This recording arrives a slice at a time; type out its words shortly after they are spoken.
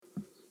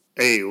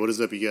Hey, what is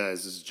up, you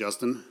guys? This is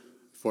Justin.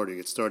 Before we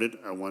get started,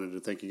 I wanted to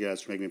thank you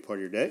guys for making me part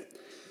of your day.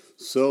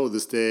 So,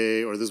 this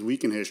day or this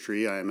week in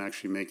history, I am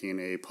actually making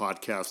a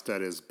podcast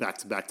that is back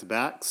to back to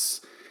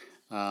backs.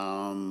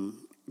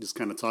 Just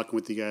kind of talking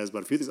with you guys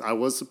about a few things. I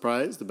was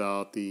surprised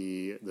about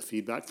the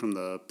feedback from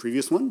the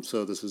previous one,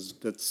 so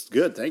that's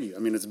good. Thank you. I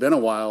mean, it's been a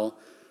while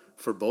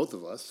for both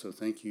of us, so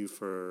thank you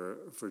for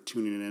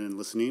tuning in and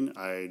listening.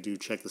 I do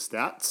check the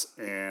stats,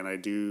 and I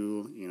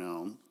do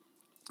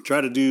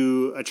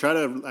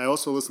I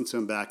also listen to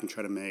them back and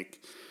try to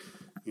make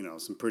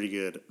some pretty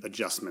good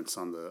adjustments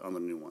on the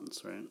new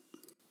ones, right?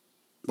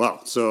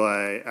 Well, so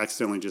I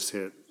accidentally just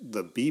hit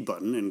the B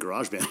button in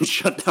GarageBand and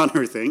shut down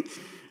everything.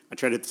 I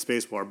tried to hit the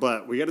space bar,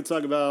 but we got to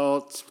talk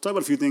about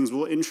a few things.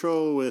 We'll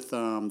intro with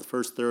the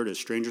first third is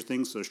Stranger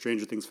Things. So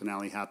Stranger Things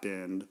finale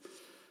happened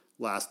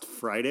last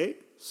Friday,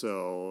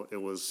 so it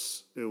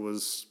was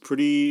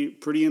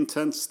pretty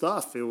intense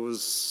stuff. It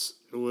was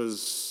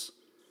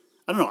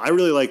I don't know. I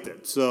really liked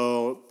it.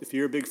 So if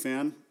you're a big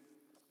fan,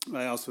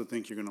 I also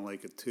think you're gonna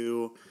like it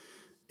too.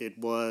 It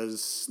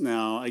was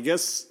now, I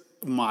guess,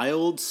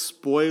 mild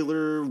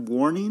spoiler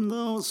warning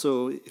though.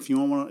 So if you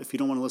don't want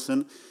to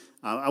listen,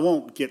 I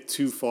won't get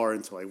too far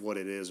into like what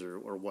it is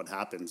or what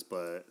happens.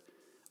 But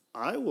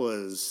I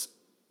was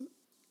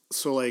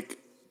so like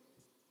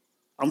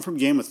I'm from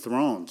Game of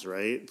Thrones,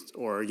 right?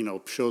 Or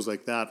shows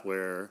like that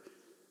where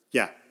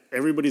yeah,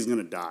 everybody's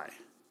gonna die.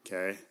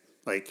 Okay,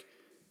 like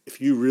if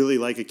you really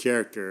like a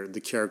character, the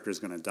character is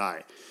gonna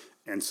die,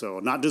 and so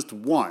not just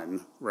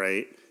one,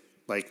 right?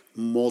 Like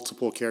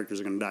multiple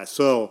characters are gonna die.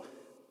 So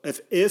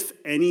if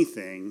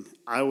anything,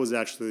 I was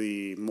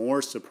actually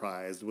more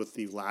surprised with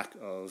the lack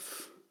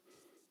of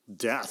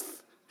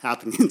death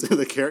happening to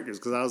the characters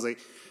because I was like,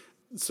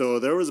 so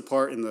there was a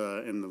part in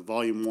the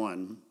volume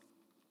one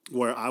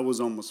where I was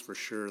almost for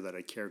sure that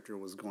a character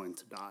was going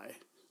to die.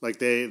 Like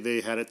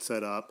they had it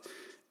set up,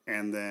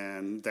 and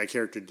then that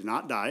character did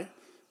not die,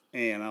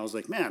 and I was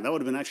like, man, that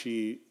would have been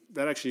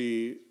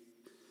actually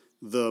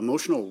the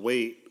emotional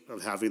weight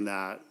of having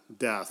that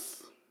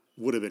death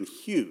would have been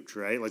huge,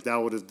 right? Like that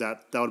would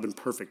have been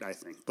perfect, I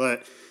think.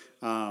 But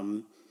I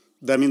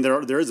mean,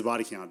 there is a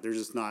body count. There's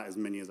just not as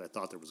many as I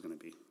thought there was going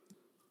to be.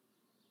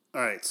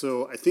 All right,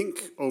 so I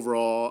think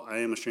overall, I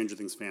am a Stranger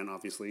Things fan,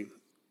 obviously,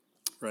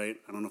 right?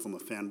 I don't know if I'm a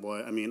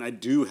fanboy. I mean, I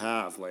do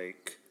have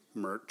like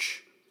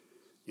merch.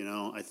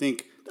 I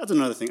think that's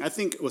another thing. I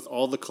think with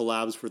all the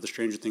collabs for the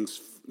Stranger Things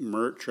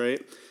merch,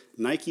 right?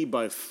 Nike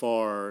by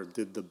far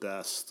did the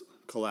best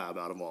collab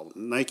out of all of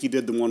them. Nike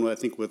did the one I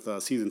think with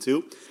season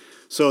two.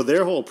 So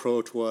their whole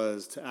approach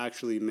was to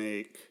actually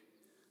make,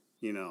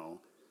 you know,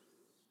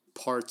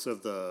 parts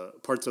of the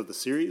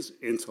series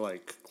into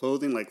like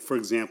clothing. Like for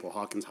example,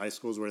 Hawkins High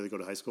School is where they go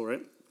to high school,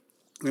 right?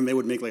 And they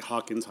would make like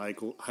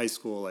High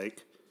School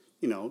like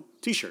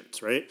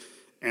T-shirts, right?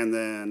 And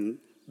then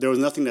there was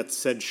nothing that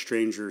said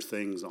Stranger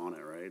Things on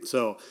it, right?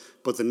 So,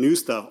 but the new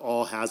stuff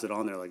all has it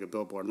on there like a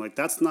billboard. I'm like,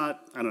 that's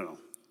not, I don't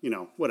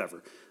know,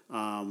 whatever.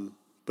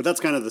 But that's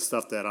kind of the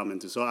stuff that I'm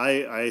into. So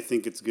I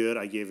think it's good.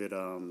 I gave it,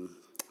 I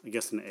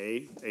guess, an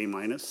A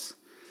minus.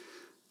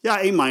 Yeah,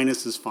 A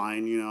minus is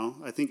fine.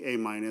 I think A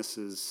minus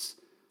is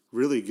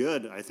really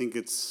good. I think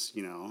I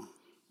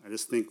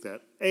just think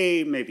that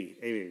A maybe.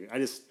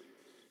 It's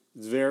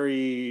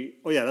very.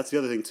 Oh yeah, that's the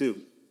other thing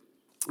too.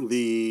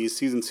 The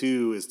season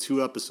two is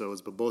 2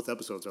 episodes, but both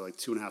episodes are like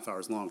 2.5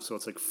 hours long, so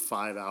it's like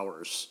 5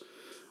 hours.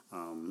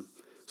 So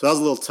that was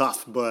a little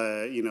tough,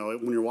 but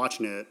when you're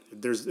watching it,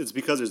 it's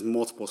because there's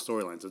multiple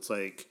storylines. It's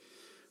like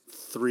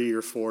 3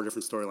 or 4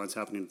 different storylines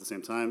happening at the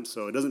same time,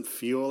 so it doesn't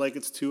feel like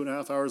it's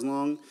 2.5 hours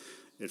long.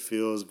 It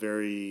feels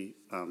very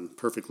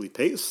perfectly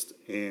paced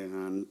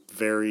and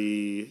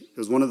very. It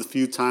was one of the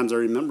few times I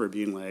remember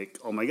being like,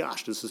 "Oh my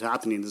gosh, this is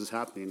happening,"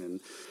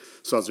 and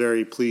so I was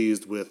very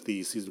pleased with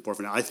the season four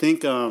finale. I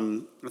think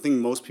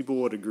most people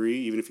would agree,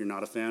 even if you're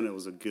not a fan, it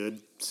was a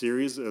good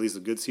series, at least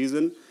a good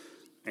season.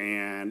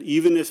 And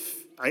even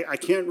if I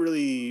can't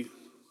really,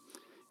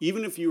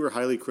 even if you were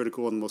highly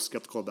critical and most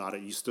skeptical about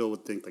it, you still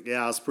would think like,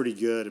 yeah, it's pretty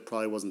good. It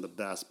probably wasn't the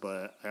best,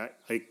 but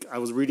I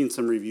was reading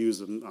some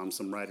reviews of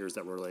some writers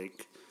that were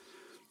like,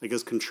 I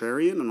guess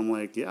contrarian, and I'm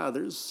like, yeah,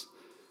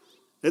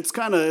 it's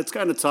kind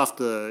of tough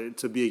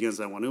to be against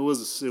that one. It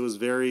was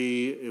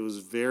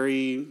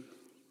very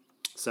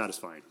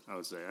satisfying, I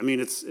would say. I mean,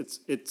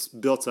 it's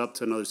built up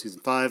to another season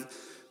five.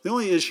 The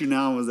only issue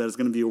now is that it's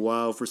going to be a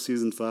while for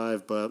season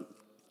five, but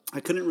I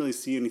couldn't really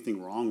see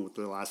anything wrong with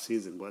the last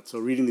season. But so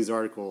reading these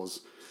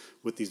articles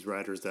with these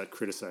writers that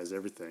criticize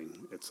everything,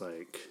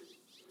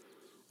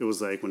 it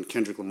was like when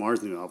Kendrick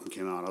Lamar's new album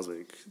came out. I was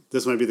like,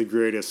 this might be the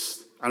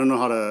greatest. I don't know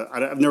how to.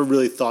 I've never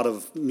really thought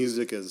of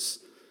music as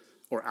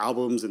or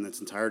albums in its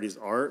entirety as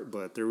art,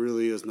 but there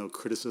really is no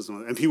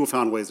criticism, and people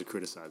found ways to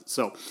criticize it.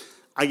 So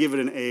I give it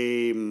an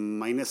A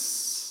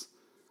minus.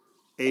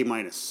 A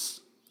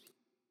minus.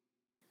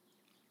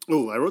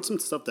 Oh, I wrote some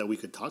stuff that we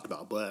could talk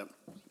about, but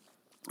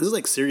this is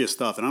like serious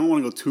stuff, and I don't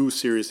want to go too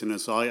serious in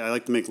this. So I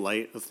like to make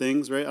light of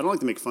things, right? I don't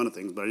like to make fun of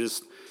things, but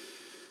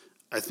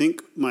I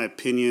think my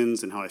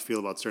opinions and how I feel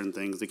about certain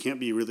things, they can't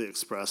be really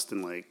expressed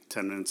in like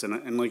 10 minutes.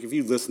 And like, if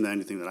you listen to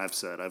anything that I've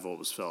said, I've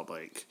always felt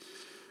like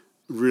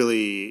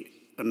really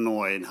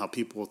annoyed how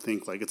people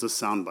think like it's a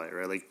soundbite,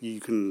 right? Like you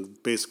can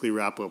basically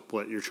wrap up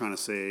what you're trying to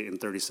say in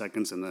 30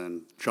 seconds and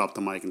then drop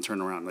the mic and turn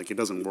around. Like it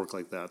doesn't work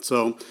like that.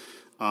 So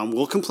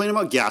we'll complain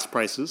about gas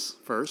prices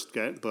first,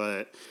 okay?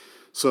 But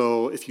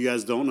so if you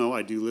guys don't know,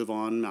 I do live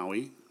on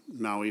Maui.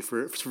 Maui,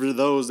 for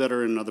those that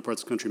are in other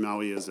parts of the country,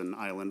 Maui is an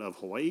island of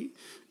Hawaii.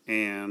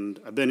 And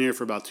I've been here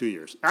for about 2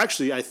 years.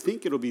 Actually, I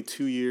think it'll be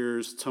 2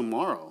 years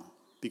tomorrow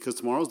because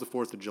tomorrow's the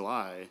 4th of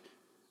July.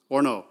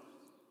 Or no,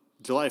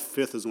 July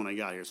 5th is when I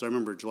got here. So I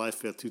remember July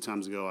 5th, 2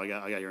 times ago, I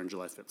got here on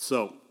July 5th.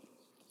 So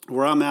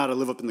where I'm at, I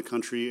live up in the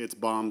country. It's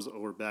bombs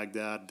over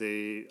Baghdad.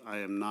 I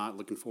am not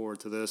looking forward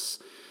to this.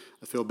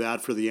 I feel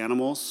bad for the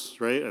animals,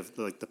 right?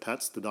 Like the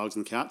pets, the dogs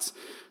and cats.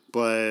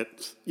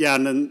 But yeah,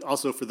 and then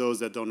also for those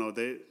that don't know,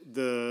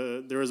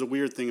 there is a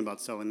weird thing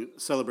about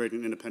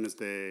celebrating Independence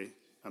Day,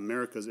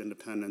 America's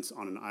independence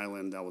on an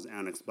island that was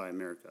annexed by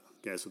America.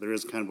 Okay, so there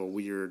is kind of a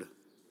weird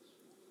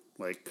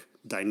like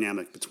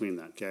dynamic between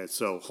that. Okay,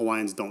 so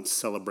Hawaiians don't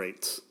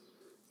celebrate,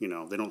 they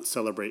don't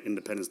celebrate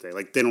Independence Day.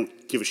 Like they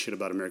don't give a shit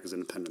about America's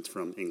independence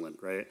from England,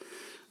 right?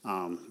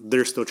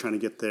 They're still trying to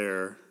get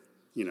their,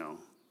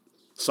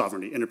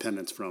 sovereignty,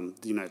 independence from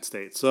the United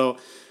States. So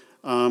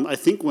I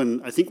think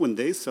when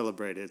they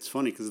celebrate it, it's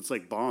funny because it's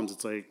like bombs.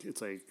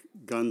 It's like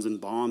guns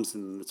and bombs,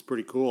 and it's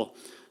pretty cool.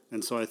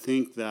 And so I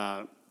think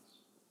that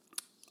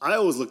I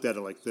always looked at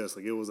it like this.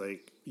 Like it was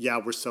like, yeah,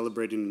 we're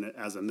celebrating it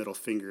as a middle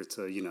finger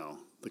to,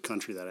 the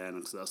country that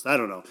annexed us. I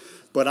don't know.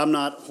 But I'm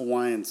not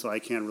Hawaiian, so I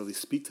can't really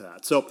speak to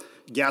that. So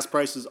gas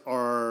prices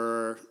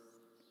are,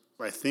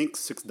 I think,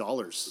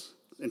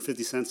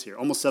 $6.50 here,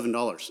 almost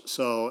 $7.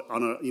 So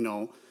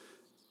on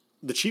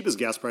the cheapest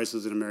gas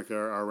prices in America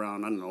are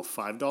around, I don't know,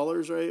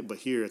 $5, right? But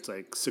here it's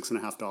like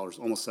 $6.50,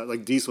 almost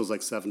like diesel's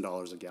like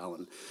 $7 a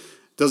gallon.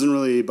 Doesn't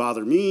really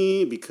bother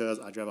me because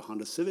I drive a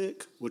Honda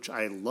Civic, which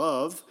I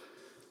love.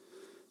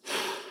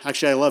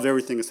 Actually, I love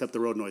everything except the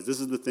road noise. This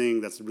is the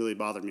thing that's really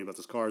bothered me about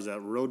this car is that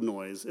road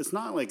noise. It's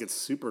not like it's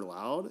super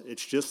loud.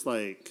 It's just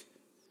like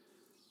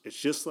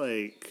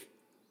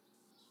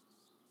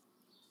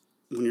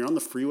when you're on the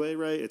freeway,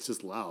 right? It's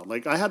just loud.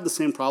 Like I had the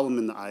same problem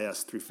in the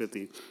IS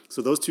 350.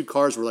 So those two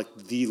cars were like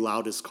the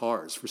loudest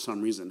cars for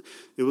some reason.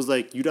 It was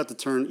like you'd have to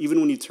turn, even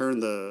when you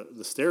turn the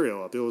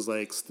stereo up, it was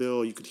like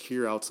still you could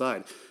hear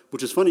outside,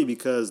 which is funny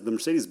because the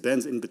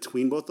Mercedes-Benz in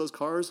between both those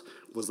cars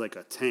was like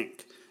a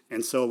tank.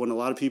 And so when a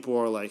lot of people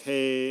are like,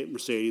 hey,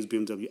 Mercedes,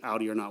 BMW,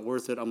 Audi are not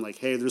worth it, I'm like,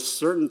 hey, there's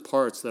certain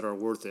parts that are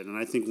worth it. And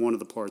I think one of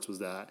the parts was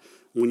that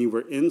when you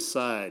were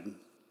inside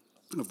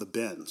of the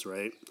Benz,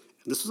 right?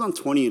 And this was on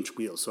 20-inch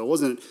wheels. So it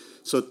wasn't,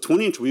 so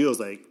 20-inch wheels,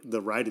 like the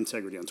ride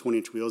integrity on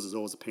 20-inch wheels is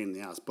always a pain in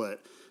the ass.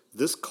 But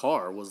this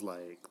car was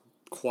like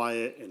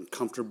quiet and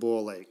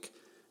comfortable, like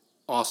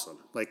awesome.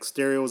 Like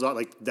stereo was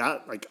like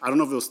that. Like I don't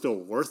know if it was still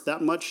worth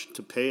that much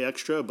to pay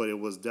extra, but it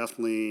was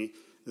definitely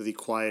the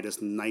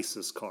quietest,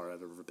 nicest car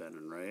I've ever been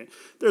in, right?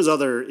 There's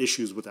other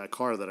issues with that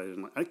car that I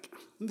didn't like.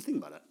 Let me think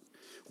about it.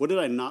 What did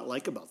I not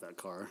like about that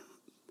car?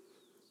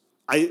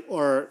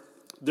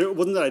 There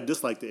wasn't that I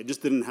disliked it. It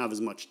just didn't have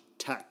as much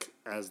tech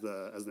as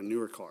the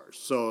newer cars.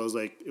 So it was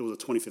a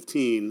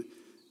 2015,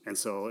 and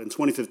so in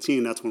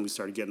 2015, that's when we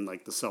started getting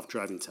like the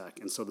self-driving tech.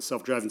 And so the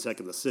self-driving tech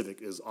in the Civic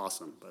is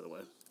awesome, by the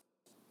way.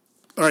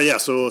 All right, yeah.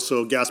 So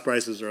gas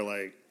prices are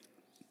like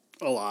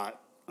a lot.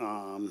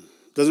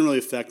 Doesn't really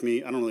affect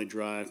me. I don't really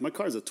drive. My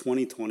car's a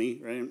 2020,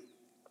 right? And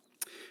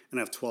I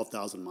have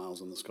 12,000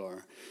 miles on this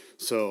car.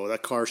 So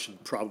that car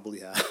should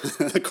probably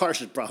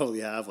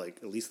have like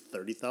at least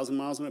 30,000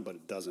 miles on it, but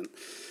it doesn't.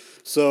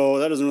 So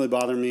that doesn't really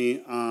bother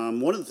me.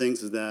 One of the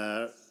things is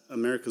that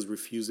America's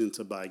refusing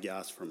to buy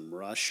gas from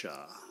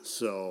Russia.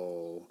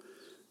 So,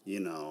 I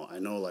know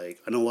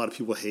a lot of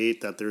people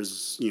hate that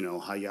there's,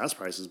 high gas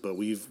prices, but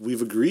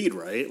we've agreed,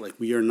 right? Like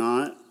we are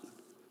not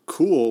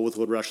cool with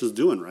what Russia's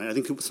doing, right? I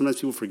think sometimes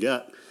people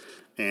forget,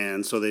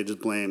 and so they just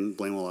blame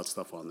all that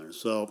stuff on there.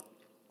 So,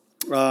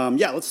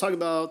 let's talk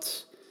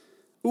about.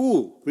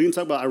 We can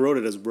talk about. I wrote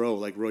it as Roe,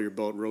 like row your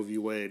boat, Roe v.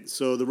 Wade.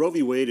 So the Roe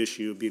v. Wade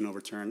issue being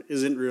overturned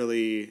isn't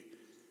really.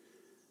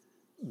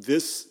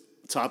 This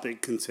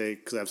topic can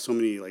take, because I have so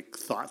many like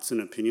thoughts and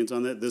opinions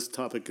on that. This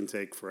topic can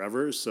take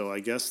forever. So I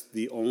guess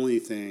the only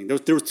thing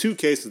there were two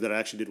cases that I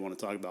actually did want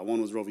to talk about.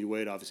 One was Roe v.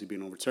 Wade, obviously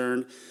being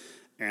overturned.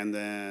 And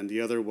then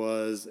the other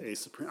was I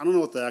don't know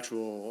what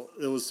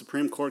it was a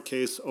Supreme Court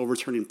case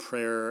overturning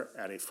prayer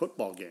at a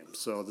football game.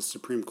 So the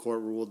Supreme Court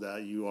ruled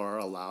that you are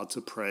allowed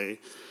to pray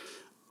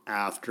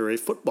after a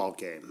football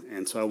game.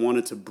 And so I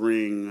wanted to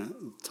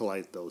bring to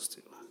light those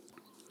two.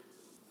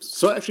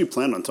 So I actually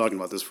planned on talking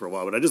about this for a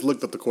while, but I just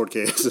looked up the court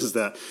cases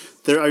that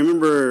I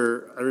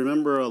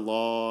remember a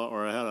law,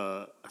 or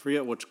I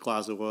forget which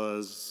class it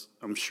was.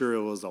 I'm sure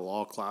it was a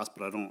law class,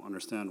 but I don't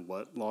understand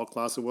what law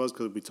class it was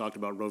because we talked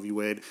about Roe v.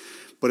 Wade.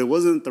 But it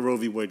wasn't the Roe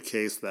v. Wade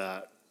case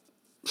that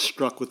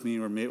struck with me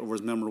or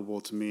was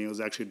memorable to me. It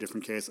was actually a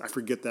different case. I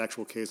forget the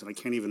actual case, and I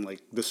can't even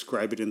like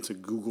describe it into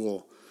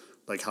Google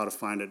like how to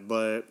find it.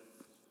 But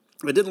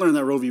I did learn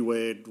that Roe v.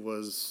 Wade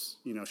was,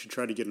 she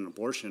tried to get an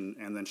abortion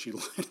and then she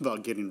lied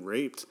about getting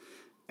raped.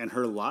 And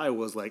her lie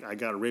was like, I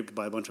got raped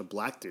by a bunch of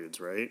black dudes,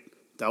 right?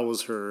 That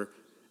was her.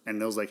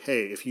 And it was like,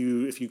 hey, if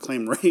you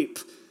claim rape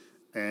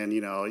and,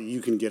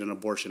 you can get an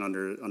abortion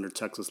under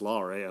Texas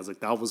law, right? I was like,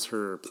 that was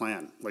her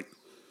plan. Like,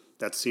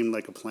 that seemed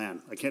like a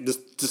plan. I can't,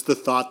 just the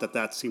thought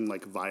that seemed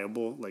like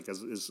viable, like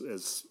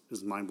is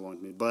mind blowing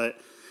to me. But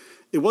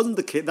it wasn't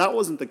the case. That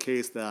wasn't the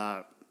case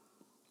that,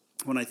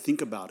 when I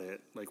think about it,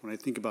 like when I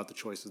think about the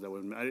choices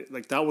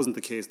that that wasn't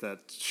the case that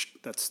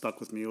stuck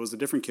with me. It was a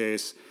different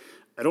case.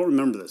 I don't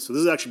remember this. So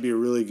this would actually be a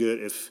really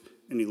good, if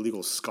any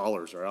legal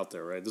scholars are out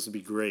there, right? This would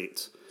be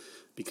great,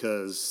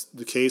 because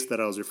the case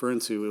that I was referring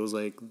to, it was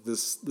like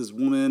this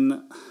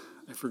woman,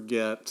 I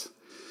forget,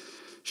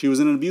 she was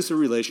in an abusive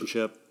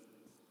relationship,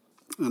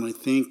 and I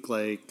think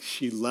like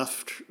she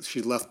left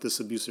this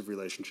abusive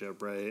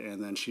relationship, right?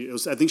 And then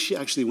I think she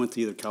actually went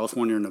to either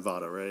California or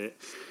Nevada, right?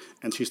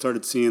 And she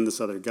started seeing this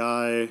other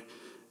guy,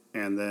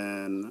 and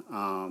then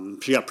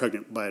she got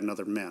pregnant by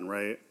another man,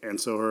 right?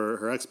 And so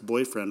her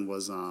ex-boyfriend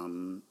was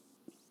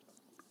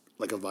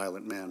like a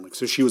violent man. Like,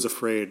 so she was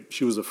afraid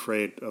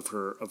of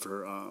her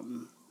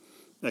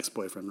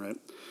ex-boyfriend, right?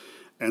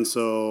 And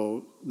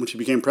so when she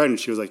became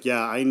pregnant, she was like,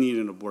 "Yeah, I need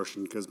an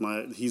abortion because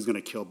he's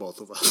gonna kill both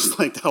of us."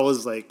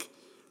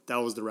 that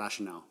was the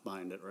rationale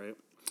behind it, right?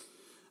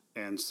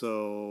 And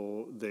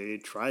so they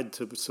tried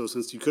to, so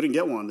since you couldn't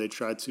get one, they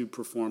tried to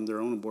perform their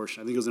own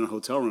abortion. I think it was in a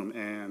hotel room,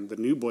 and the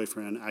new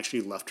boyfriend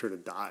actually left her to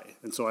die.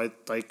 And so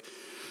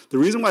the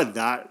reason why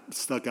that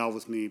stuck out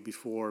with me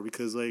before,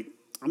 because like,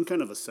 I'm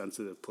kind of a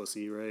sensitive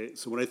pussy, right?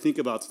 So when I think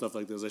about stuff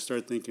like this, I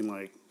start thinking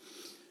like,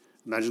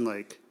 imagine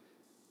like,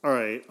 all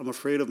right, I'm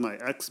afraid of my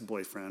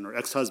ex-boyfriend or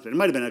ex-husband. It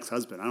might have been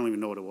ex-husband. I don't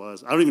even know what it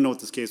was. I don't even know what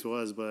this case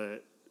was,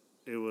 but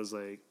it was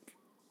like,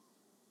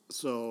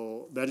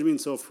 so imagine being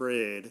so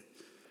afraid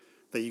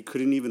that you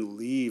couldn't even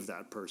leave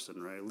that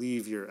person, right?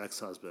 Leave your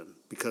ex-husband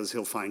because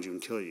he'll find you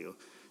and kill you.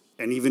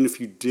 And even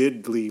if you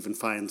did leave and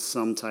find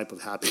some type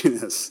of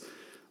happiness,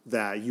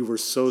 that you were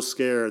so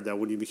scared that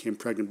when you became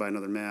pregnant by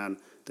another man,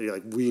 that you're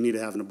like, we need to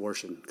have an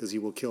abortion because he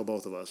will kill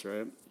both of us,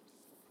 right?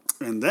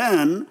 And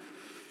then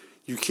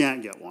you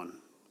can't get one.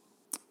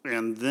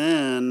 And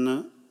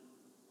then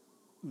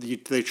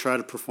they try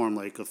to perform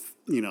like a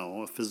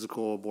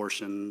physical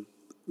abortion,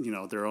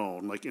 their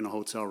own, like in a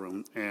hotel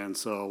room. And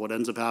so what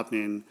ends up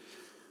happening,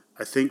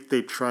 I think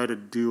they try to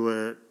do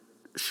it.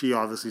 She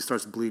obviously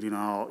starts bleeding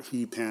out.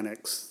 He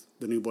panics.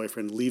 The new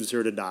boyfriend leaves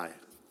her to die,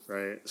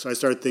 right? So I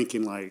started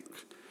thinking, like,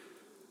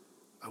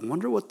 I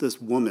wonder what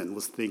this woman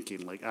was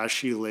thinking, like, as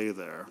she lay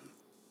there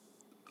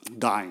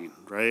dying,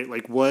 right?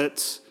 Like,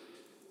 what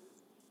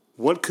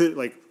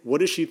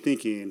is she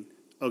thinking?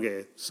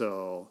 Okay,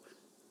 so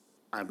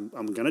I'm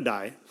going to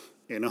die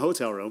in a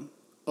hotel room,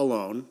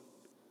 alone,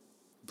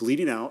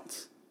 bleeding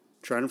out,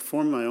 trying to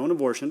perform my own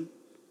abortion,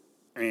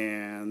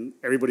 and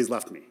everybody's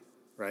left me,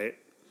 right?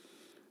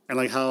 And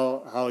like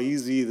how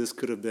easy this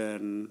could have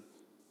been,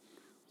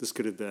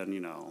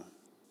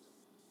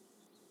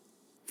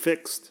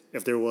 fixed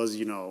if there was,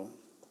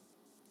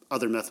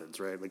 other methods,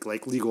 right?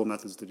 Like legal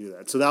methods to do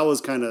that. So that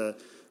was kind of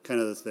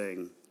the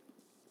thing.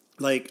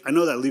 Like, I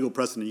know that legal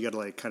precedent, you got to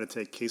like kind of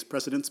take case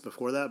precedents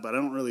before that, but I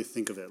don't really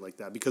think of it like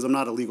that because I'm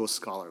not a legal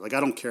scholar. Like, I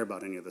don't care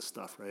about any of this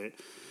stuff, right?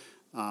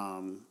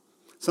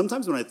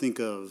 Sometimes when I think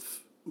of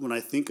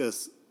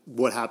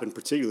what happened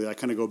particularly, I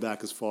kind of go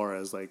back as far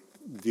as like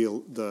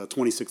the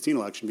 2016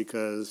 election,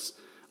 because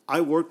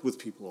I worked with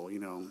people,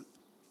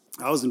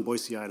 I was in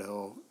Boise,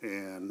 Idaho,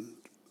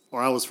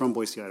 or I was from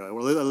Boise, Idaho.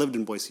 I lived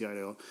in Boise,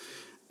 Idaho,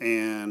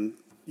 and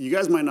you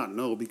guys might not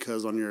know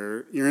because on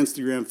your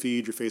Instagram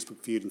feed, your Facebook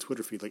feed, and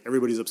Twitter feed, like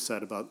everybody's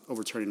upset about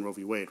overturning Roe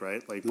v. Wade,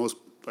 right? Like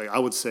I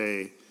would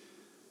say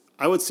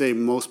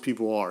most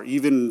people are,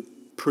 even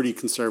pretty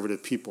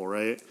conservative people,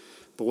 right?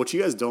 But what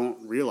you guys don't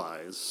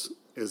realize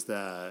is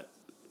that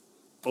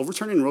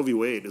overturning Roe v.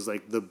 Wade is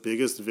like the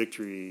biggest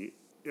victory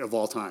of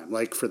all time.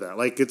 Like for that,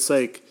 like it's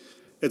like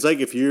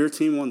if your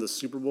team won the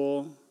Super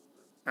Bowl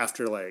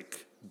after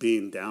like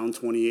being down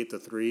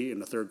 28-3 in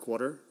the third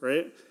quarter,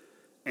 right?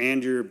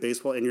 And your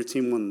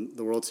team won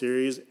the World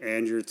Series,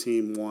 and your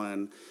team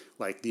won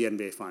like the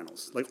NBA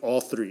Finals, like all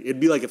three.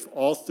 It'd be like if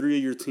all three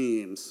of your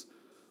teams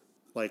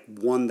like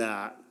won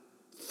that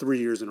 3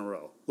 years in a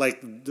row.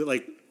 Like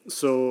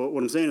so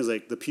what I'm saying is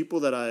like the people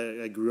that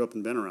I grew up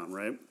and been around,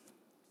 right?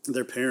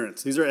 Their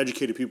parents, these are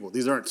educated people.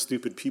 These aren't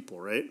stupid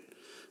people, right?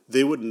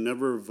 They would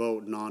never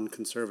vote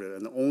non-conservative,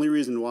 and the only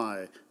reason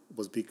why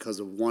was because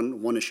of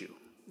one issue.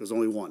 There's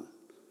only one.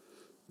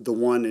 The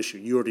one issue.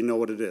 You already know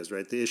what it is,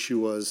 right? The issue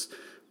was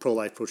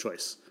pro-life,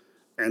 pro-choice.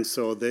 And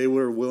so they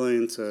were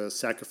willing to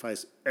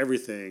sacrifice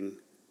everything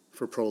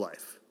for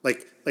pro-life.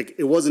 Like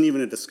it wasn't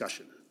even a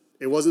discussion.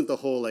 It wasn't the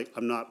whole, like,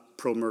 I'm not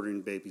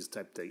pro-murdering babies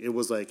type thing. It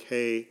was like,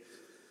 hey,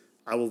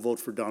 I will vote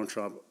for Donald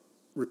Trump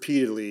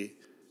repeatedly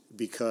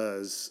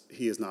because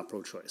he is not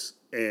pro-choice.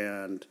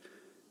 And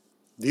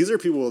these are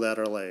people that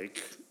are,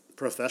 like,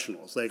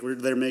 professionals. Like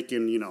they're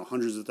making,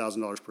 hundreds of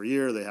 $1,000s per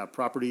year. They have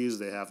properties.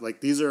 They have like,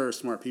 these are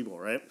smart people,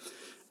 right?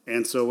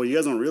 And so what you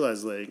guys don't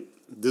realize, like,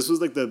 this was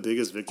like the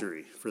biggest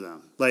victory for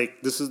them.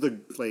 Like, this is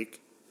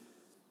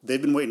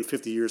they've been waiting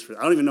 50 years for.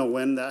 I don't even know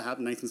when that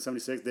happened,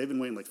 1976. They've been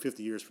waiting like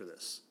 50 years for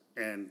this,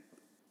 and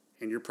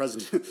your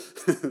president,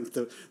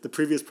 the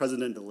previous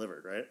president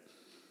delivered, right?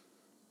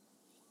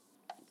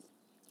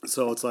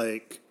 So it's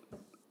like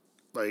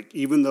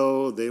even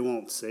though they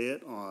won't say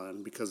it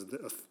on because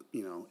of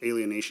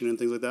alienation and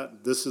things like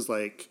that, this is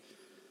like,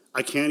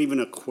 I can't even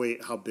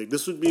equate how big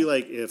this would be.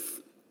 Like if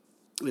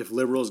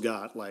liberals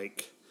got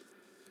like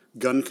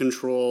gun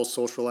control,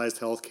 socialized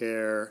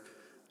healthcare,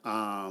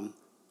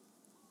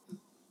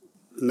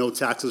 no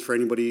taxes for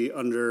anybody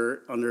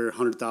under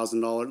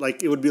 $100,000.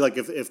 Like it would be like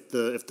if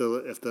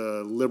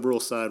the liberal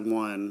side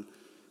won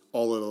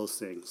all of those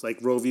things. Like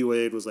Roe v.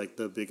 Wade was like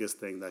the biggest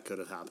thing that could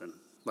have happened.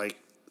 Like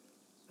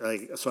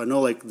so I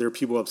know like there are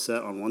people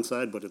upset on one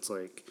side, but it's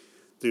like,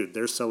 dude,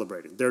 they're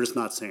celebrating. They're just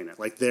not saying it.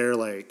 Like they're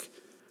like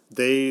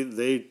they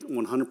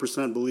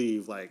 100%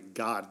 believe like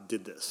God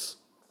did this.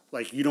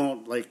 Like you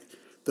don't like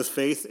the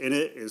faith in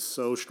it is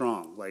so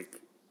strong. Like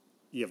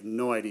you have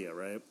no idea,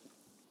 right?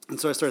 And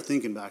so I started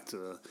thinking back to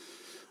the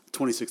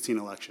 2016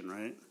 election,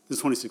 right? This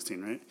is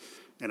 2016, right?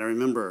 And I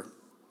remember,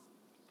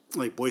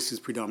 like, Boise's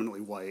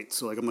predominantly white,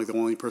 so, like, I'm, like, the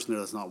only person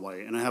there that's not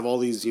white. And I have all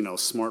these,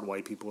 smart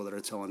white people that are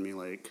telling me,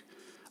 like,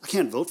 I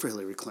can't vote for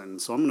Hillary Clinton,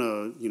 so I'm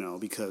going to,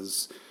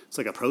 because it's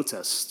like a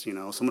protest, so I'm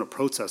going to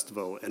protest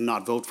vote and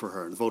not vote for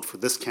her and vote for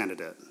this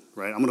candidate,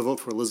 right? I'm going to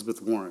vote for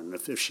Elizabeth Warren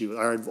if she,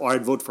 or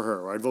I'd vote for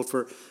her,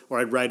 or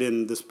I'd write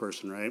in this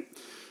person, right?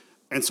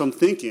 And so I'm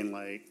thinking,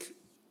 like,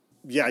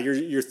 yeah,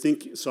 you're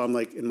thinking. So I'm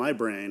like, in my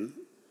brain,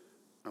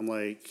 I'm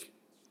like,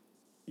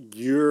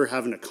 you're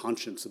having a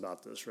conscience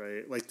about this,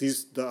 right? Like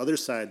the other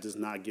side does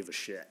not give a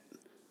shit.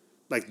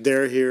 Like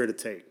they're here to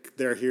take.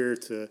 They're here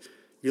to.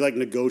 You're like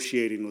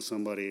negotiating with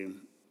somebody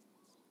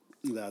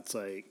that's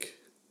like,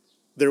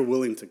 they're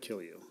willing to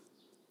kill you,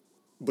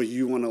 but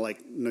you want to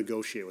like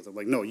negotiate with them.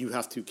 Like, no, you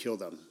have to kill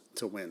them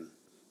to win,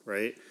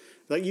 right?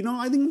 Like,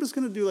 I think I'm just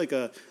gonna do like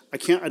I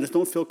just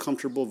don't feel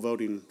comfortable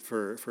voting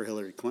for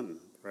Hillary Clinton,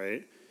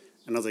 right?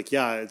 And I was like,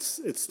 yeah,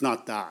 it's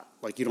not that.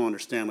 Like, you don't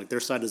understand. Like, their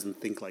side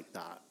doesn't think like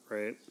that,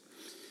 right?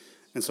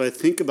 And so I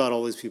think about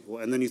all these people,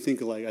 and then you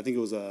think of, like, I think it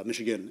was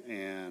Michigan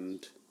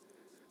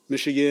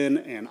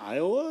and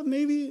Iowa,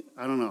 maybe?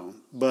 I don't know.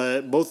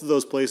 But both of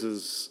those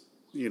places,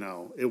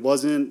 it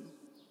wasn't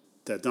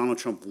that Donald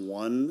Trump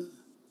won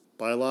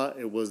by a lot.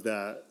 It was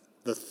that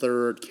the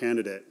third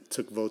candidate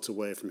took votes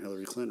away from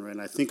Hillary Clinton, right?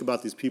 And I think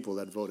about these people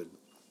that voted.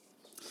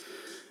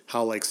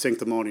 How like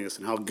sanctimonious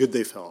and how good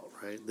they felt,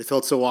 right? They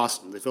felt so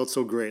awesome. They felt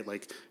so great.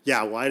 Like,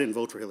 yeah, well, I didn't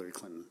vote for Hillary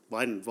Clinton. Well,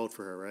 I didn't vote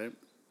for her, right?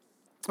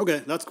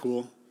 Okay, that's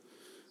cool.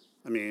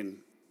 I mean,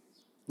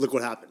 look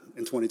what happened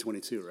in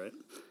 2022, right?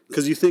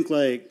 Because you think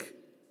like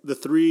the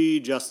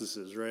three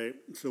justices, right?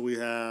 So we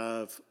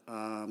have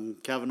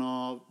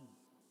Kavanaugh,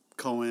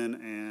 Cohen,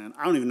 and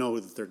I don't even know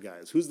who the third guy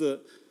is. Who's the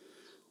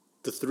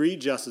three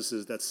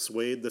justices that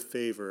swayed the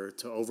favor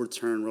to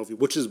overturn Roe v.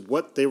 Which is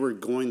what they were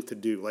going to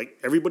do. Like,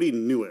 everybody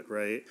knew it,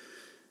 right?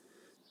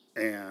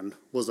 And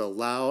was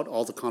allowed,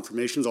 all the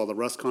confirmations, all the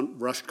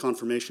rushed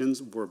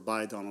confirmations were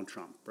by Donald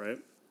Trump, right?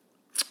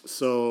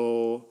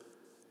 So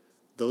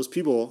those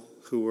people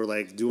who were,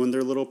 like, doing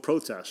their little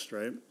protest,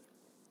 right?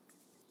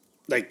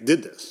 Like,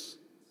 did this,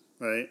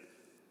 right?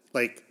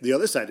 Like, the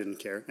other side didn't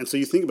care. And so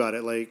you think about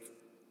it, like,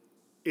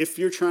 if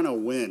you're trying to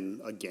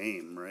win a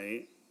game,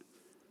 right?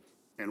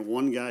 And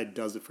one guy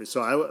does it for you.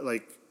 So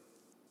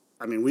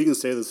we can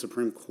say the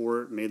Supreme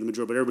Court made the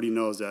majority, but everybody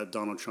knows that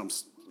Donald Trump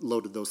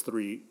loaded those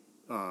three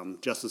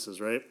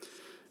justices, right?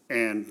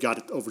 And got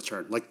it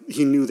overturned. Like,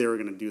 he knew they were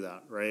going to do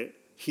that, right?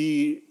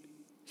 He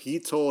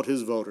told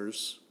his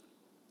voters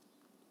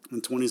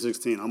in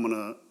 2016,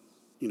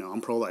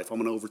 I'm pro-life. I'm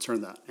going to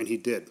overturn that. And he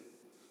did.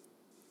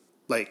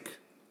 Like,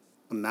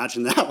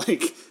 imagine that.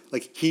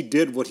 Like he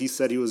did what he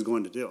said he was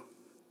going to do,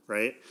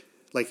 right?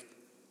 Like,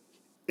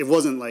 it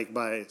wasn't like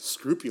by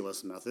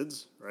scrupulous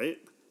methods, right?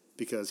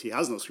 Because he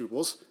has no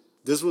scruples.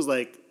 This was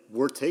like,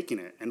 we're taking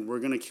it and we're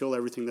going to kill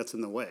everything that's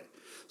in the way.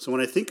 So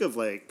when I think of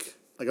like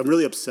I'm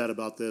really upset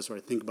about this, or I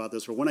think about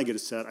this, or when I get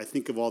upset, I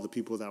think of all the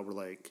people that were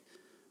like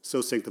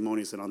so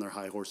sanctimonious and on their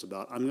high horse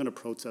about, I'm going to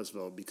protest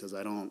vote because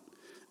I don't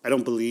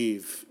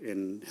believe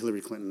in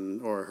Hillary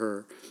Clinton or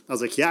her. I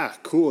was like, yeah,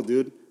 cool,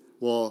 dude.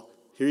 Well,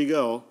 here you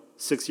go.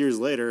 6 years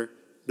later,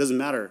 doesn't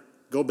matter.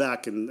 Go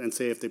back and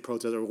say if they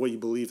protest or what you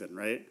believe in,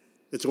 right?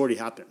 It's already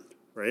happened,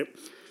 right?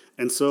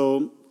 And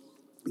so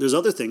there's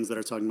other things that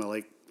are talking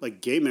about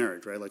like gay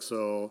marriage, right? Like,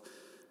 so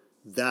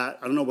that,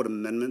 I don't know what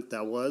amendment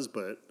that was,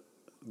 but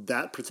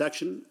that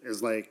protection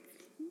is like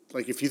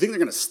if you think they're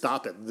going to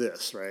stop at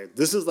this, right?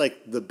 This is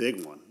like the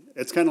big one.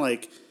 It's kind of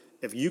like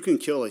if you can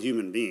kill a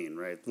human being,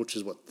 right, which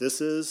is what this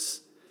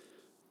is,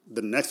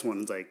 the next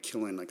one is like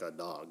killing like a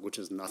dog, which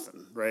is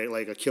nothing, right?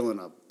 Like killing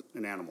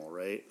an animal,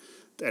 right?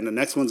 And the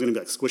next one's going to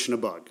be like squishing a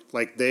bug.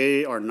 Like,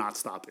 they are not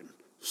stopping.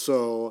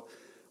 So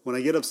when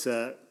I get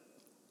upset,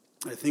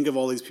 I think of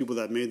all these people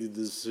that made the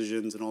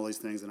decisions and all these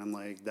things, and I'm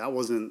like, that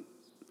wasn't.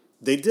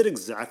 They did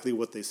exactly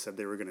what they said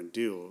they were going to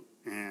do,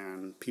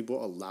 and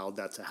people allowed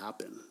that to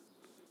happen.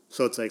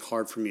 So it's like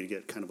hard for me to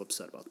get kind of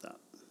upset about that,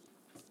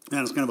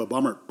 and it's kind of a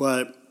bummer.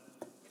 But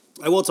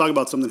I will talk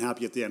about something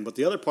happy at the end. But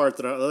the other part,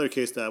 the other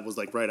case that was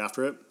like right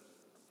after it,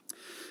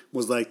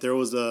 was like there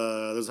was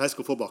a high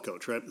school football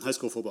coach, right? High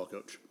school football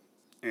coach,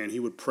 and he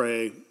would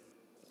pray.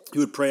 He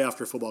would pray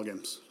after football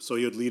games. So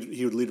he would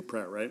lead a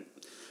prayer, right?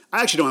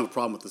 I actually don't have a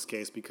problem with this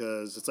case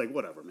because it's like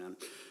whatever, man.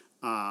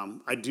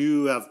 I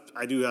do have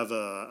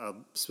a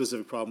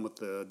specific problem with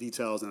the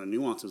details and the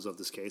nuances of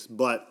this case,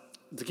 but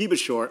to keep it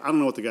short, I don't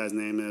know what the guy's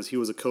name is. He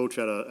was a coach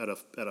at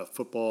a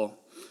football.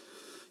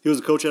 He was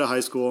a coach at a high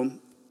school.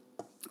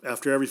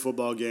 After every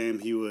football game,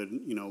 he would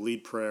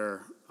lead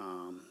prayer.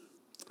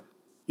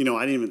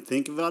 I didn't even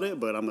think about it,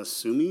 but I'm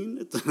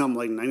assuming I'm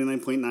like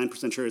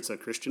 99.9% sure it's a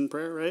Christian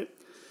prayer, right?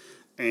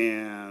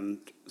 And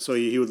so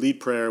he would lead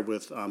prayer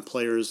with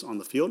players on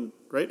the field,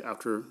 right,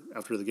 after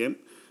the game.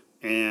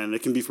 And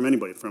it can be from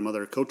anybody, from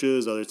other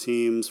coaches, other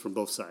teams, from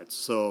both sides.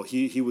 So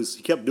he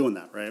kept doing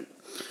that, right?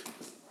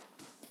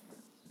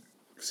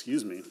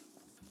 Excuse me.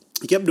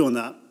 He kept doing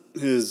that.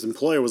 His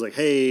employer was like,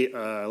 hey,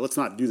 let's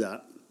not do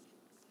that.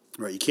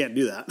 Right, you can't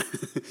do that.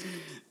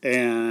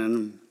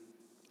 And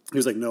he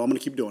was like, no, I'm going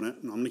to keep doing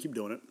it. No, I'm going to keep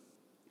doing it.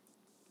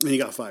 And he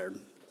got fired.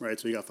 Right,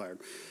 so he got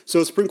fired. So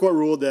the Supreme Court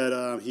ruled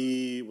that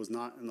he was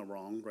not in the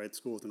wrong, right?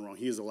 School was in the wrong.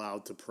 He is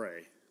allowed to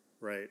pray,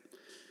 right?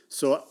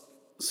 So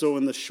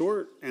in the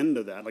short end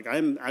of that, like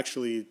I'm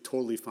actually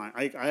totally fine.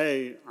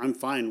 I'm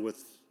fine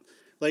with,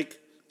 like,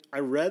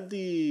 I read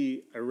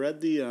the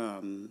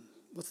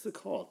what's it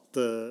called?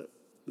 The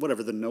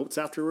notes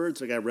afterwards.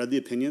 Like I read the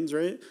opinions,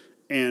 right?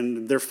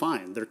 And they're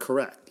fine. They're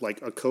correct.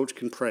 Like a coach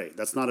can pray.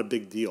 That's not a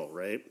big deal,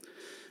 right?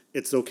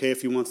 It's okay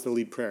if he wants to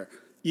lead prayer.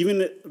 Even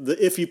the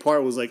iffy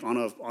part was like on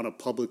a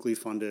publicly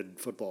funded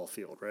football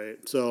field, right?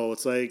 So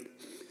it's like,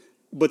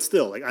 but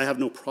still, like I have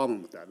no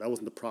problem with that. That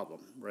wasn't the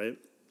problem, right?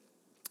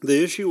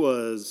 The issue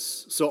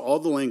was, so all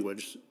the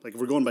language, like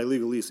if we're going by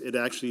legalese, it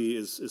actually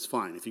is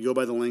fine. If you go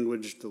by the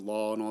language, the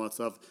law, and all that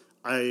stuff,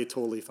 I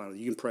totally fine with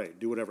it. You can pray,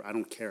 do whatever. I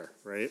don't care,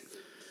 right?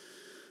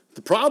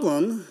 The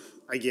problem,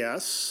 I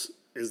guess,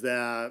 is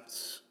that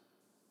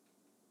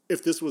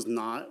if this was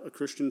not a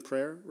Christian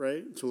prayer,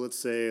 right? So let's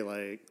say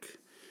like,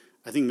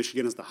 I think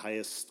Michigan has the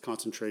highest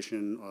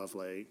concentration of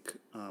like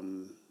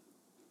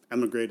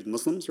emigrated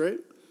Muslims, right?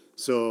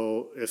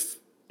 So if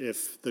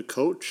the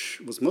coach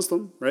was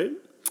Muslim, right,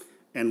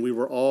 and they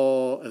were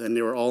all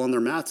on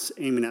their mats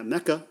aiming at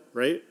Mecca,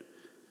 right?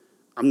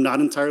 I'm not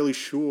entirely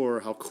sure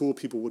how cool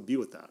people would be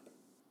with that,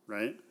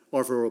 right?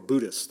 Or if it were a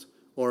Buddhist,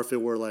 or if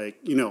it were like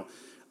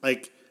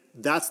like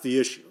that's the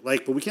issue.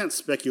 Like, but we can't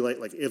speculate.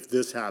 Like, if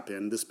this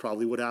happened, this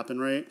probably would happen,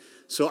 right?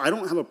 So I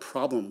don't have a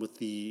problem with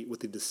the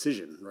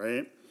decision,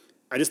 right?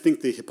 I just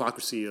think the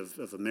hypocrisy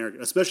of America,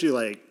 especially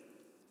like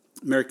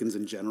Americans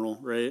in general,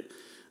 right?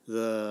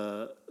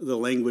 The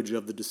language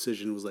of the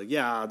decision was like,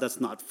 yeah, that's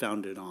not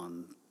founded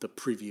on the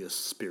previous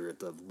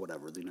spirit of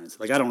whatever the United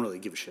States. Like, I don't really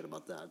give a shit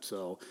about that.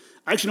 So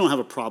I actually don't have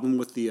a problem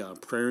with the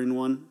praying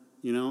one.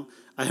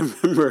 I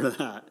remember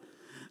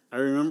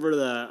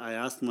that. I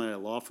asked my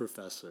law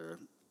professor.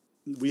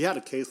 We had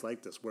a case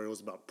like this where it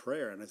was about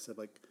prayer, and I said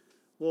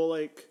well,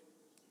 like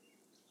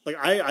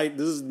I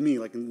this is me,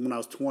 like when I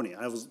was 20,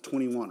 I was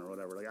 21 or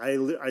whatever. Like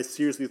I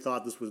seriously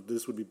thought this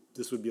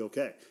would be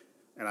okay,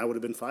 and I would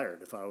have been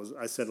fired if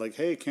I said like,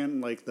 hey,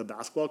 can like the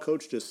basketball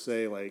coach just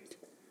say like,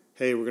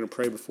 hey, we're gonna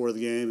pray before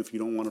the game. If you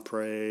don't want to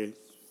pray,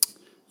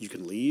 you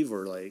can leave,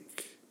 or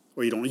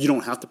you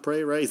don't have to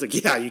pray, right? He's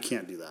like, yeah, you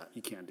can't do that.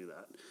 You can't do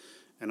that.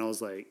 And I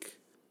was like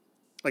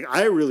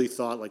I really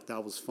thought like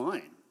that was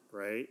fine,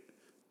 right?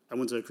 I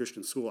went to a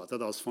Christian school. I thought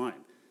that was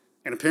fine.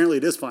 And apparently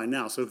it is fine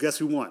now. So guess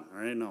who won?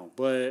 All right, no.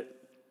 But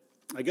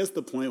I guess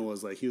the point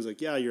was like, he was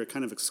like, yeah, you're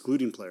kind of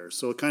excluding players.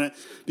 So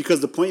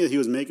because the point that he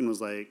was making was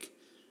like,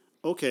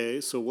 okay,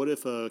 so what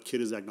if a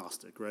kid is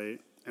agnostic, right?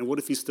 And what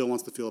if he still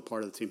wants to feel a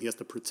part of the team? He has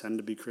to pretend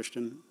to be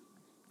Christian?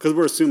 Because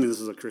we're assuming this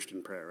is a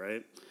Christian prayer,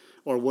 right?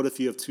 Or what if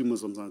you have two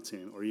Muslims on a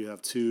team? Or you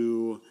have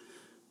two,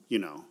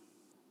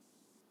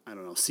 I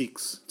don't know,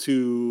 Sikhs,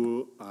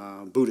 two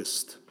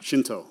Buddhist,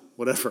 Shinto,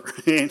 whatever.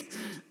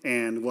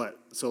 and what?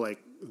 So, like,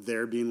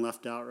 they're being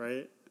left out,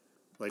 right?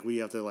 Like, we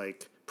have to,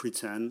 like,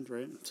 pretend,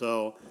 right?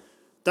 So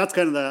that's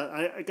kind of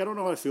that. I don't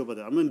know how I feel about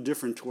that. I'm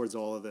indifferent towards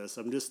all of this.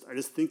 I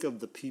just think of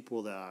the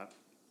people that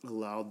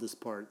allowed these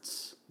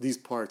parts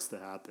to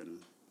happen.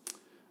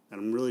 And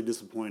I'm really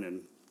disappointed.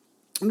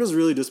 I'm just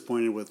really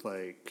disappointed with,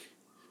 like,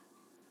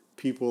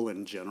 people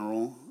in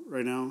general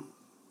right now,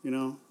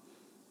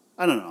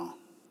 I don't know.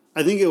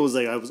 I think it was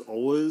like I was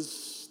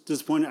always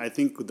disappointed. I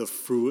think the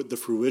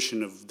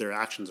fruition of their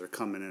actions are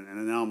coming in,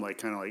 and now I'm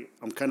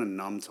I'm kind of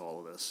numb to all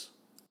of this.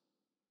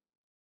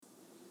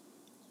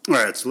 All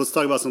right, so let's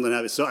talk about something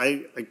happy. So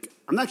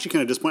I'm actually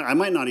kind of disappointed. I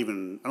don't think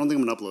I'm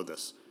going to upload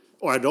this,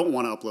 or I don't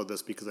want to upload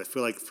this because I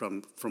feel like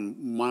from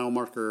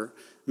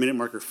minute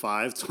marker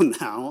 5 till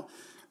now,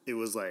 it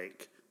was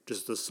like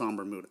just a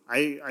somber mood.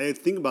 I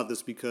think about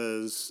this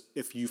because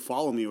if you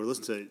follow me or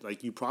listen to it,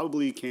 like you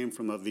probably came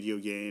from a video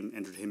game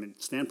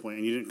entertainment standpoint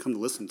and you didn't come to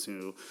listen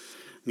to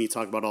me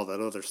talk about all that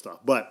other stuff.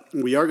 But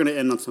we are going to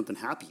end on something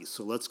happy.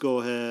 So let's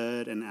go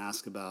ahead and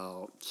ask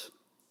about,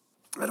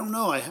 I don't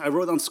know. I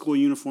wrote on school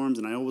uniforms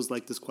and I always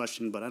like this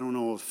question, but I don't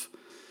know,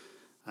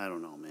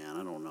 man.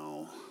 I don't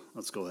know.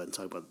 Let's go ahead and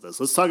talk about this.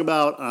 Let's talk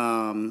about,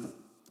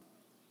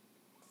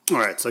 all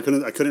right, so I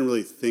couldn't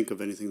really think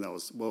of anything that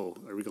was, whoa,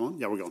 are we going?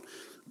 Yeah, we're going.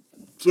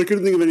 So I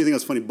couldn't think of anything that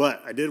was funny,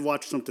 but I did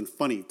watch something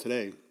funny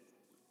today,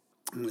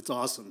 and it's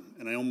awesome.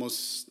 And I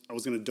was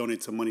going to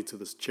donate some money to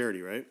this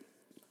charity, right?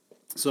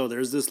 So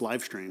there's this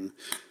live stream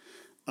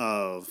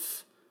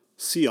of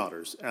sea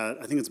otters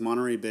at, I think it's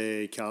Monterey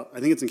Bay, I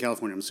think it's in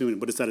California, I'm assuming,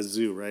 but it's at a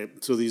zoo, right?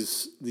 So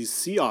these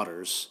sea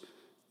otters,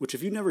 which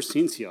if you've never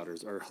seen sea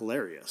otters, are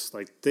hilarious.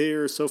 Like,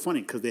 they're so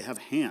funny because they have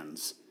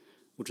hands,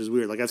 which is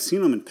weird. Like, I've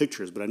seen them in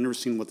pictures, but I've never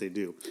seen what they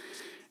do.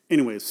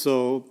 Anyway,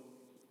 so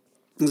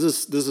this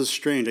is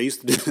strange. I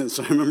used to do this.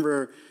 So I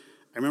remember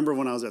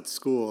when I was at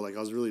school, like, I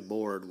was really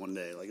bored one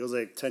day. Like, it was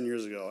like 10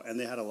 years ago, and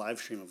they had a live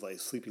stream of, like,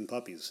 sleeping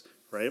puppies,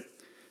 right?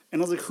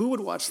 And I was like, who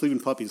would watch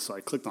sleeping puppies? So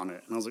I clicked on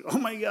it, and I was like, oh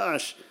my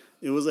gosh.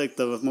 It was like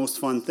the most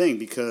fun thing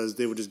because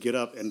they would just get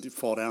up and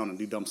fall down and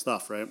do dumb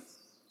stuff, right?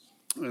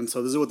 And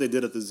so this is what they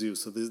did at the zoo.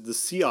 So the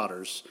sea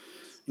otters,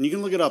 and you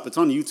can look it up. It's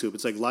on YouTube.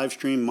 It's like live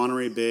stream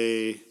Monterey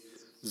Bay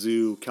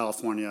Zoo,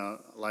 California,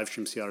 live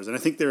stream sea otters. And I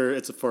think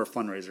it's for a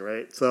fundraiser,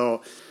 right?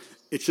 So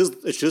it's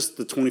just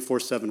the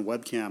 24/7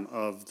 webcam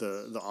of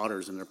the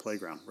otters in their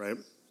playground, right?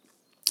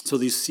 So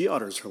these sea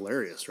otters are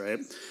hilarious,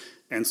 right?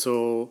 And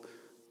so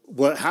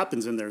what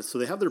happens in there, so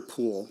they have their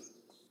pool,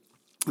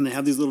 and they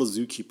have these little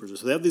zookeepers.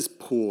 So they have this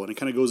pool, and it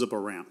kind of goes up a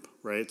ramp,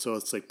 right? So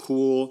it's like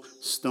pool,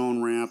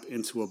 stone ramp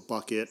into a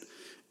bucket,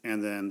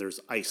 and then there's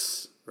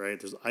ice, right?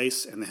 There's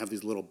ice, and they have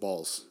these little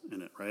balls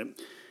in it, right?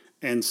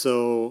 And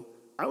so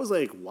I was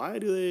like, why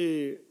do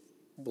they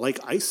like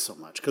ice so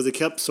much? Because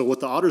so what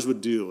the otters would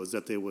do is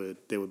that they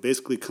would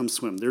basically come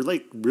swim. They're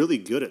like really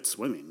good at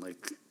swimming.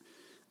 Like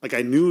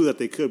I knew that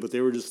they could, but they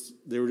were just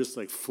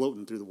like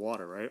floating through the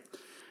water, right?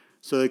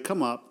 So they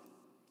come up,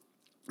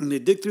 and they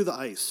dig through the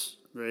ice,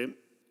 right?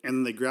 And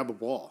then they grab a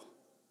ball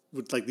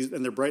with like these,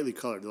 and they're brightly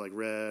colored. They're like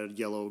red,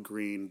 yellow,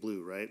 green,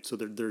 blue, right? So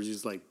there's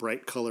these like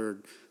bright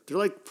colored. They're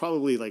like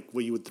probably like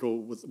what you would throw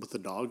with a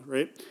dog,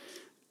 right?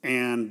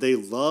 And they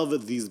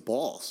love these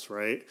balls,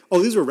 right?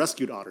 Oh, these were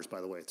rescued otters,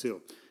 by the way,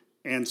 too.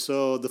 And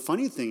so the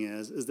funny thing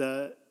is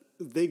that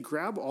they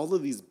grab all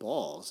of these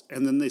balls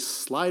and then they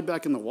slide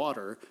back in the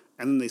water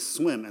and then they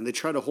swim and they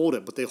try to hold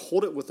it, but they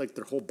hold it with like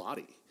their whole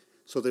body.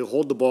 So they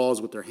hold the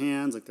balls with their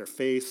hands, like their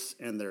face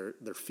and their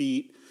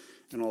feet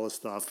and all this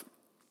stuff.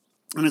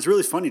 And it's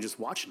really funny just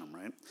watching them,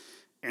 right?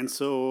 And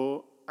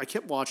so I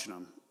kept watching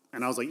them,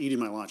 and I was like eating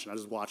my lunch, and I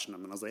was just watching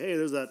them, and I was like, hey,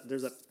 there's that, I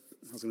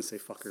was going to say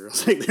fucker. I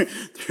was like,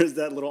 there's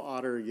that little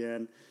otter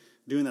again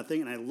doing that thing.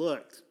 And I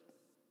looked,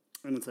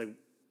 and it's like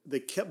they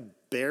kept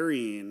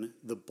burying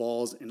the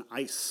balls in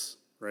ice,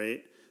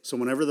 right? So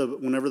whenever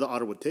the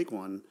otter would take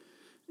one,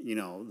 you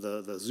know,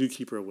 the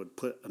zookeeper would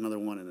put another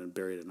one in and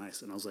bury it in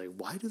ice. And I was like,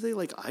 why do they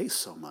like ice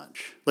so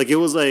much? Like, it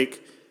was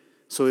like,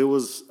 so it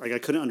was like I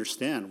couldn't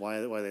understand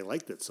why they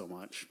liked it so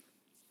much.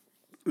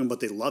 But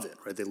they love it,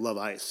 right? They love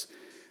ice.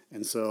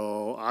 And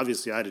so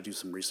obviously I had to do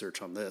some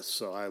research on this.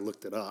 So I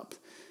looked it up.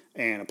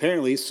 And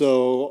apparently,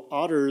 so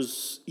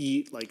otters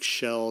eat like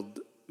shelled,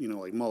 you know,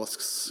 like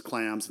mollusks,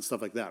 clams, and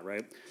stuff like that,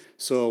 right?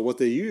 So what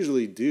they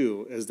usually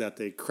do is that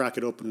they crack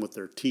it open with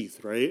their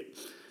teeth, right?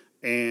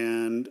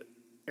 And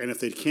if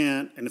they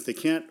can't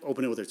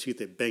open it with their teeth,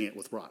 they bang it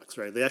with rocks,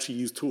 right? They actually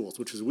use tools,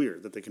 which is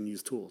weird that they can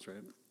use tools,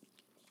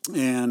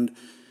 right?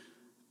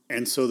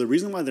 And so the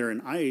reason why they're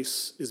in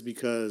ice is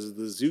because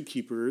the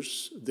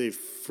zookeepers, they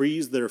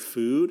freeze their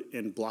food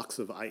in blocks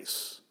of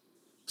ice.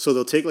 So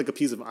they'll take like a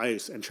piece of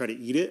ice and try to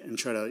eat it and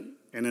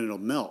then it'll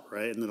melt,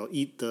 right? And it'll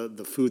eat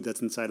the food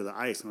that's inside of the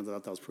ice. And I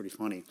thought that was pretty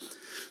funny.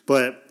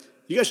 But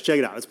you guys should check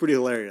it out. It's pretty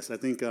hilarious. I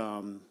think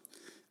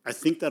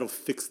that'll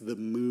fix the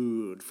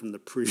mood from the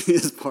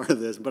previous part of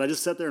this. But I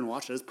just sat there and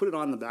watched it. I just put it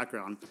on in the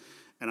background,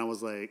 and I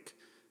was like,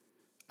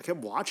 I kept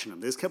watching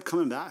them. They just kept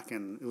coming back,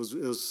 and it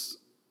was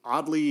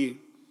oddly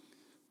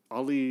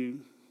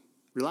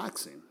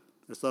relaxing.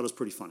 I just thought it was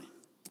pretty funny.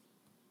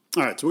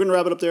 All right, so we're going to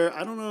wrap it up there.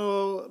 I don't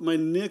know,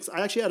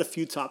 I actually had a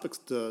few topics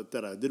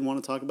that I did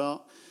want to talk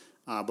about,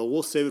 but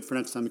we'll save it for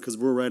next time because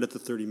we're right at the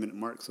 30-minute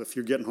mark. So if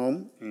you're getting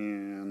home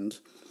and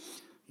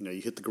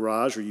you hit the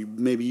garage or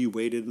maybe you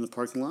waited in the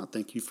parking lot,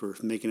 thank you for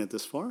making it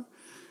this far.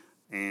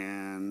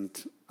 And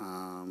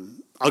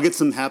I'll get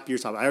some happier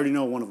topics. I already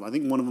know one of them. I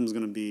think one of them is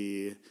going to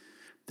be,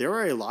 there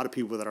are a lot of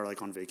people that are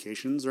like on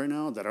vacations right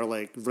now that are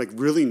like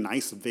really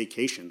nice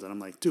vacations. And I'm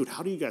like, dude,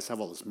 how do you guys have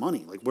all this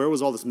money? Like, where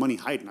was all this money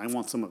hiding? I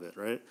want some of it,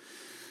 right?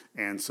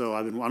 And so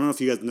I don't know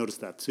if you guys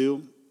noticed that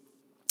too.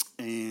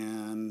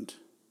 And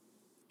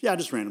yeah,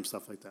 just random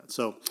stuff like that.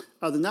 So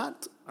other than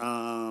that,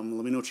 let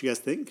me know what you guys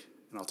think,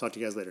 and I'll talk to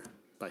you guys later.